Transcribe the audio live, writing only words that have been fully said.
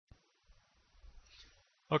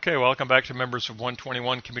Okay, welcome back to members of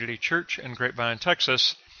 121 Community Church in Grapevine,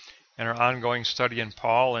 Texas, and our ongoing study in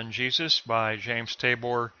Paul and Jesus by James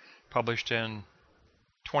Tabor, published in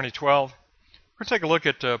 2012. We're going to take a look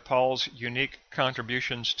at Paul's unique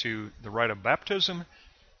contributions to the rite of baptism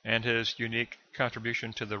and his unique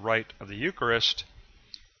contribution to the rite of the Eucharist.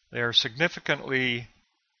 They are significantly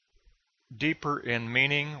deeper in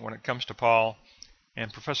meaning when it comes to Paul,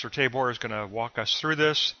 and Professor Tabor is going to walk us through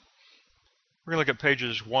this. We're going to look at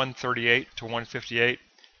pages 138 to 158.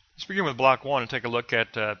 Let's begin with block 1 and take a look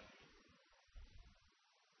at the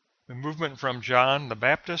movement from John the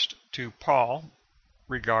Baptist to Paul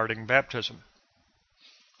regarding baptism.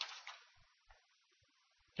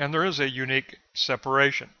 And there is a unique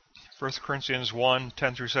separation. 1 Corinthians 1,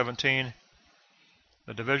 10 through 17,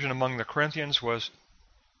 the division among the Corinthians was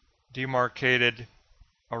demarcated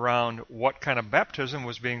around what kind of baptism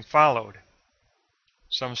was being followed.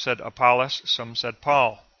 Some said Apollos, some said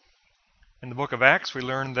Paul. In the book of Acts, we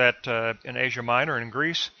learned that in Asia Minor and in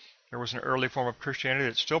Greece, there was an early form of Christianity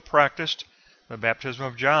that still practiced the baptism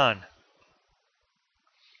of John.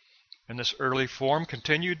 And this early form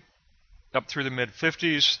continued up through the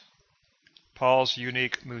mid-50s. Paul's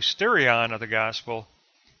unique mysterion of the gospel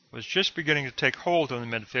was just beginning to take hold in the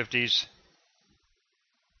mid-50s.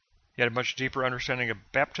 He had a much deeper understanding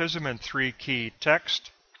of baptism in 3 key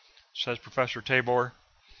texts, says Professor Tabor.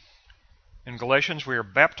 In Galatians, we are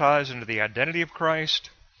baptized into the identity of Christ.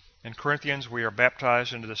 In Corinthians, we are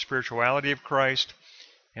baptized into the spirituality of Christ.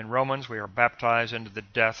 In Romans, we are baptized into the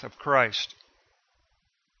death of Christ.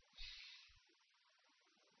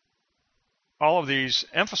 All of these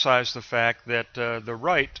emphasize the fact that the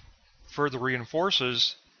rite further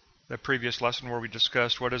reinforces the previous lesson where we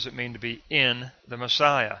discussed what does it mean to be in the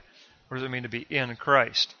Messiah. What does it mean to be in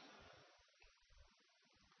Christ?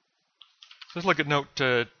 Let's look at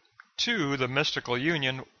note 2, the mystical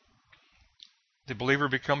union. The believer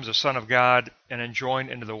becomes a son of God and enjoined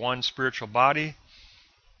into the one spiritual body,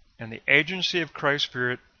 and the agency of Christ's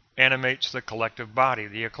Spirit animates the collective body,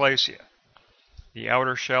 the ecclesia. The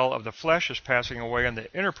outer shell of the flesh is passing away, and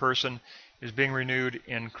the inner person is being renewed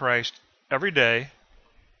in Christ every day.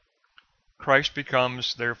 Christ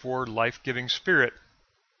becomes, therefore, life-giving Spirit.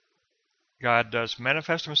 God does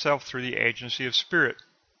manifest himself through the agency of Spirit.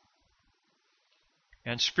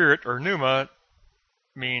 And Spirit, or pneuma,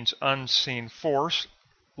 means unseen force,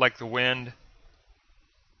 like the wind.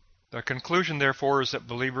 The conclusion, therefore, is that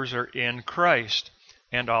believers are in Christ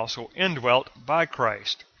and also indwelt by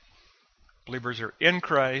Christ. Believers are in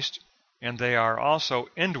Christ, and they are also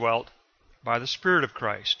indwelt by the Spirit of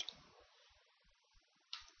Christ.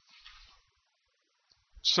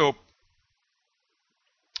 So,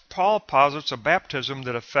 Paul posits a baptism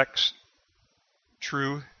that affects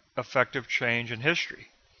true effective change in history.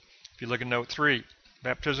 If you look at note 3,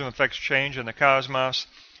 baptism affects change in the cosmos.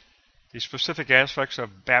 The specific aspects of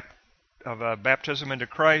baptism into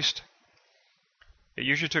Christ. It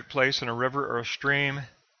usually took place in a river or a stream.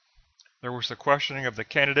 There was the questioning of the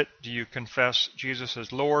candidate, do you confess Jesus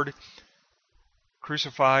as Lord,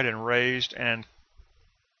 crucified and raised and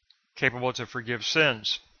capable to forgive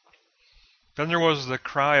sins? Then there was the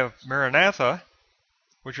cry of Maranatha,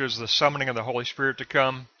 which was the summoning of the Holy Spirit to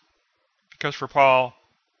come, because for Paul,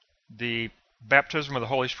 the baptism of the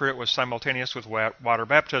Holy Spirit was simultaneous with water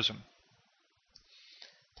baptism.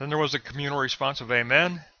 Then there was the communal response of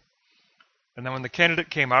Amen, and then when the candidate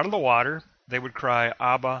came out of the water, they would cry,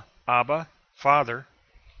 Abba, Abba, Father,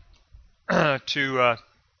 to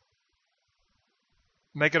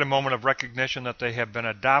make it a moment of recognition that they have been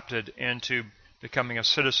adopted into becoming a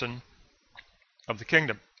citizen of the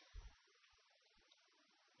kingdom.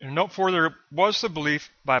 In note 4, there was the belief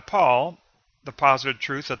by Paul, the positive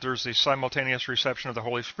truth that there's the simultaneous reception of the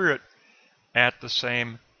Holy Spirit at the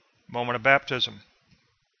same moment of baptism.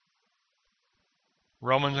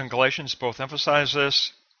 Romans and Galatians both emphasize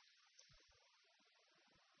this.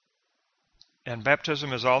 And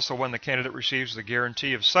baptism is also when the candidate receives the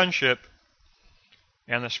guarantee of sonship,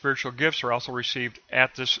 and the spiritual gifts are also received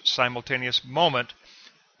at this simultaneous moment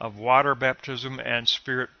of water baptism and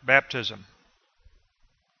spirit baptism.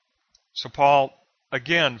 So Paul,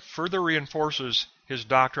 again, further reinforces his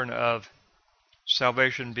doctrine of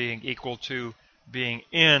salvation being equal to being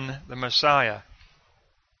in the Messiah.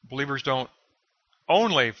 Believers don't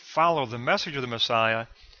only follow the message of the Messiah,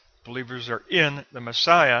 believers are in the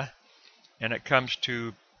Messiah, and it comes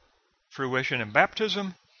to fruition in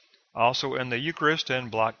baptism, also in the Eucharist in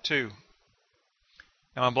block 2.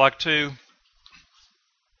 Now in block 2,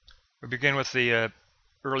 we begin with the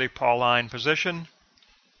early Pauline position.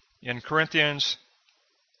 In Corinthians,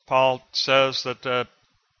 Paul says that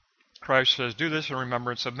Christ says, "Do this in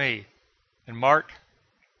remembrance of me." In Mark,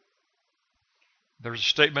 there's a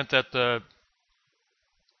statement that the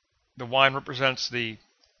wine represents the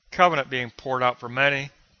covenant being poured out for many.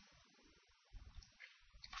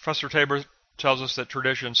 Professor Tabor tells us that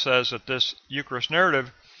tradition says that this Eucharist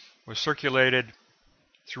narrative was circulated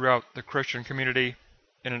throughout the Christian community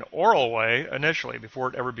in an oral way initially, before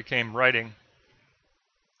it ever became writing.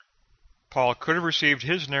 Paul could have received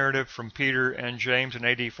his narrative from Peter and James in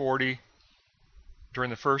AD 40 during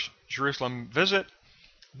the first Jerusalem visit,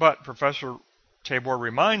 but Professor Tabor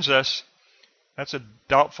reminds us that's a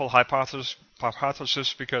doubtful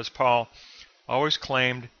hypothesis because Paul always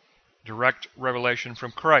claimed direct revelation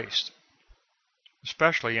from Christ,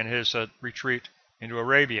 especially in his retreat into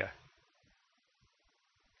Arabia.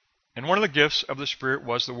 And one of the gifts of the Spirit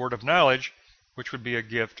was the word of knowledge, which would be a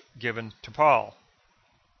gift given to Paul.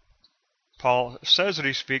 Paul says that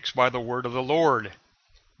he speaks by the word of the Lord,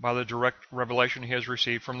 by the direct revelation he has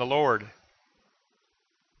received from the Lord.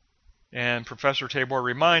 And Professor Tabor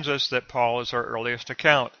reminds us that Paul is our earliest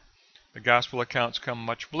account. The gospel accounts come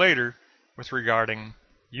much later with regarding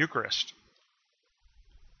Eucharist.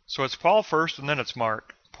 So it's Paul first, and then it's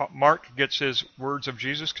Mark. Mark gets his words of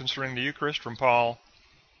Jesus concerning the Eucharist from Paul.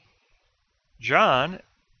 John,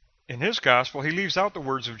 in his gospel, he leaves out the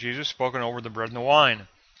words of Jesus spoken over the bread and the wine.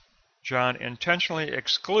 John intentionally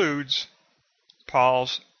excludes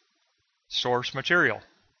Paul's source material.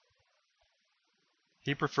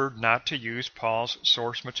 He preferred not to use Paul's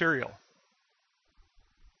source material.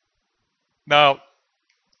 Now,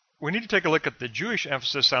 we need to take a look at the Jewish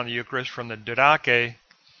emphasis on the Eucharist from the Didache.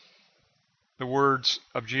 The words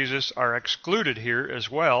of Jesus are excluded here as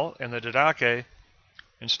well in the Didache.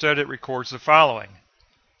 Instead, it records the following.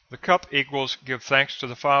 The cup equals give thanks to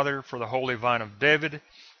the Father for the holy vine of David.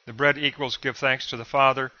 The bread equals give thanks to the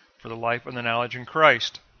Father for the life and the knowledge in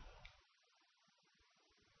Christ.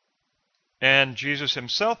 And Jesus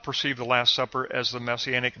himself perceived the Last Supper as the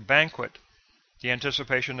messianic banquet, the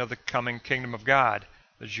anticipation of the coming kingdom of God,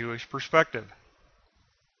 the Jewish perspective.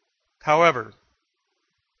 However,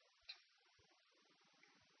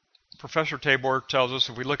 Professor Tabor tells us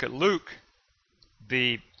if we look at Luke,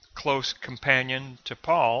 the close companion to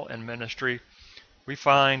Paul in ministry, we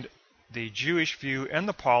find the Jewish view and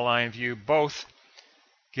the Pauline view both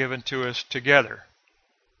given to us together.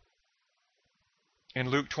 In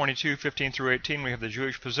Luke 22:15 through 18, we have the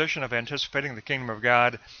Jewish position of anticipating the kingdom of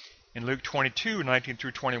God. In Luke 22:19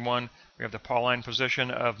 through 21, we have the Pauline position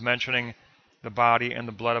of mentioning the body and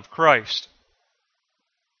the blood of Christ.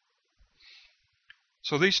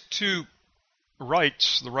 So these two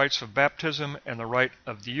rites, the rites of baptism and the rite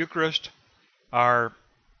of the Eucharist, are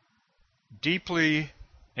deeply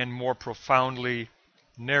and more profoundly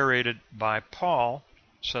narrated by Paul,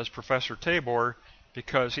 says Professor Tabor,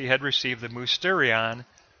 because he had received the mysterion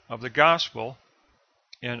of the gospel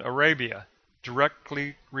in Arabia,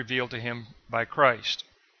 directly revealed to him by Christ.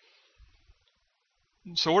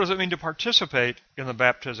 So what does it mean to participate in the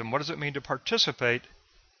baptism? What does it mean to participate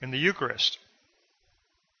in the Eucharist?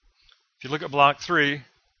 If you look at Block 3,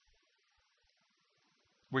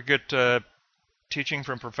 we get teaching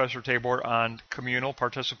from Professor Tabor on communal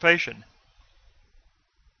participation.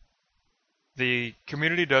 The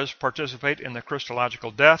community does participate in the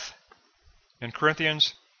Christological death. In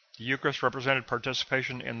Corinthians, the Eucharist represented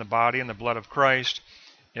participation in the body and the blood of Christ.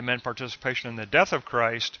 It meant participation in the death of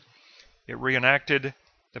Christ. It reenacted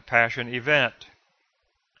the Passion event.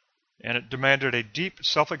 And it demanded a deep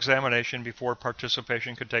self-examination before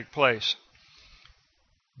participation could take place.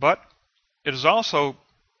 But it is also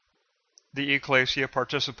the ecclesia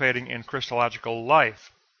participating in Christological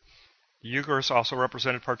life. The Eucharist also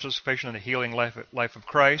represented participation in the healing life of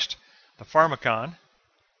Christ, the pharmakon.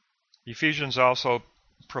 Ephesians also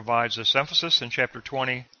provides this emphasis in chapter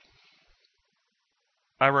 20.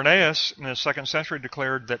 Irenaeus, in the 2nd century,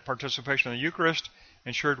 declared that participation in the Eucharist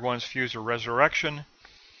ensured one's future resurrection.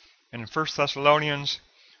 And in 1 Thessalonians,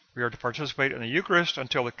 we are to participate in the Eucharist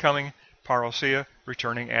until the coming parousia,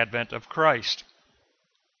 returning advent of Christ.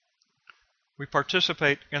 We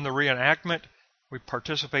participate in the reenactment. We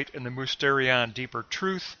participate in the mysterion, deeper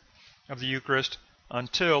truth of the Eucharist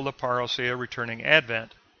until the parousia, returning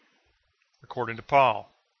advent, according to Paul.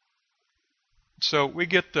 So we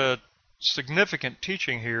get the significant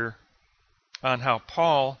teaching here on how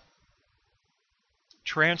Paul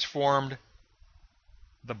transformed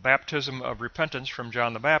the baptism of repentance from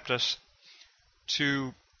John the Baptist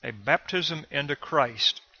to a baptism into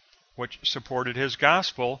Christ, which supported his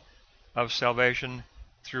gospel of salvation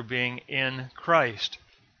through being in Christ,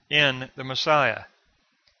 in the Messiah.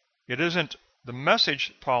 It isn't the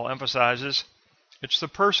message Paul emphasizes, it's the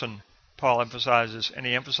person Paul emphasizes, and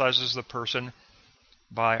he emphasizes the person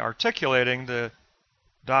by articulating the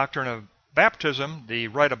doctrine of baptism, the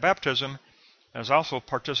rite of baptism, as also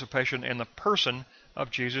participation in the person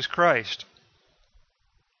of Jesus Christ.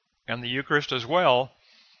 And the Eucharist as well,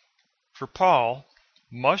 for Paul,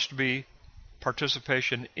 must be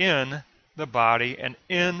participation in the body and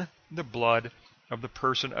in the blood of the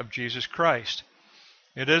person of Jesus Christ.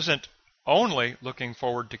 It isn't only looking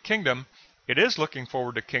forward to kingdom. It is looking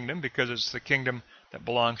forward to kingdom because it's the kingdom that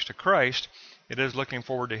belongs to Christ. It is looking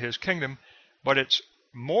forward to his kingdom, but it's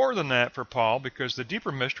more than that for Paul, because the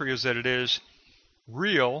deeper mystery is that it is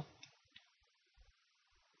real,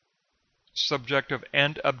 subjective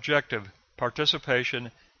and objective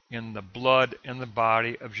participation in the blood and the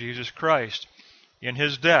body of Jesus Christ, in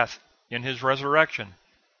his death, in his resurrection.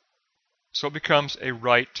 So it becomes a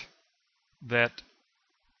rite that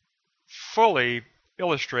fully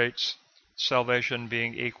illustrates salvation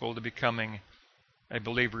being equal to becoming a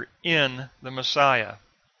believer in the Messiah.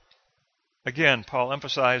 Again, Paul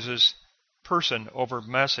emphasizes person over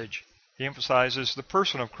message. He emphasizes the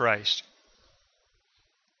person of Christ.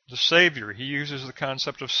 The Savior, he uses the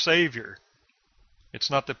concept of Savior. It's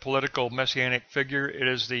not the political messianic figure, it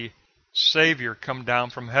is the Savior come down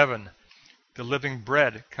from heaven, the living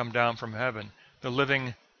bread come down from heaven, the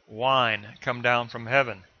living wine come down from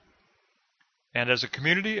heaven. And as a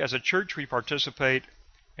community, as a church, we participate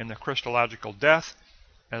in the Christological death.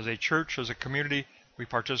 As a church, as a community, we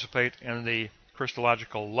participate in the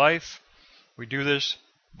Christological life. We do this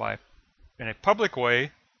by, in a public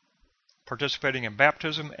way, participating in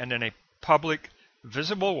baptism, and in a public,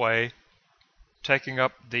 visible way, taking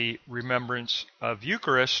up the remembrance of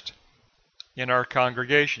Eucharist in our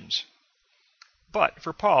congregations. But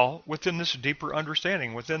for Paul, within this deeper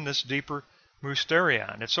understanding, within this deeper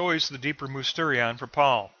mysterion, it's always the deeper mysterion for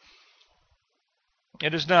Paul.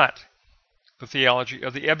 It is not the theology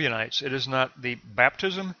of the Ebionites. It is not the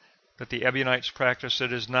baptism that the Ebionites practiced.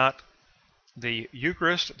 It is not the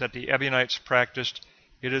Eucharist that the Ebionites practiced.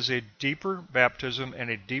 It is a deeper baptism and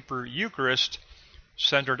a deeper Eucharist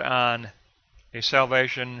centered on a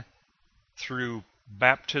salvation through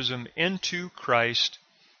baptism into Christ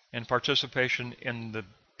and participation in the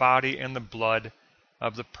body and the blood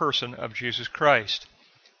of the person of Jesus Christ.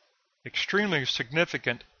 Extremely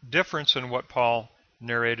significant difference in what Paul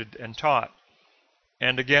narrated and taught.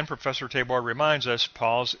 And again, Professor Tabor reminds us,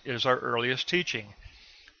 Paul's is our earliest teaching.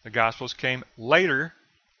 The Gospels came later.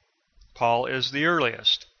 Paul is the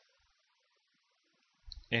earliest.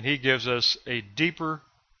 And he gives us a deeper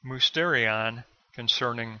mysterion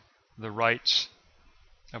concerning the rites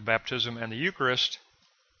of baptism and the Eucharist,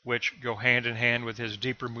 which go hand in hand with his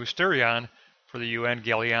deeper mysterion for the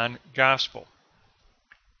Evangelion Gospel.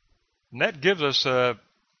 And that gives us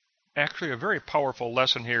actually a very powerful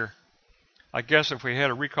lesson here. I guess if we had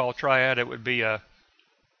a recall triad, it would be a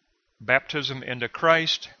baptism into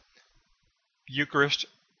Christ, Eucharist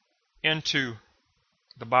into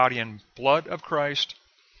the body and blood of Christ,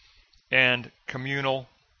 and communal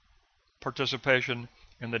participation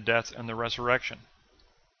in the death and the resurrection.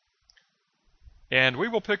 And we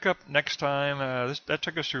will pick up next time. That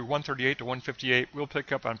took us through 138 to 158. We'll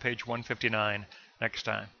pick up on page 159 next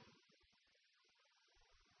time.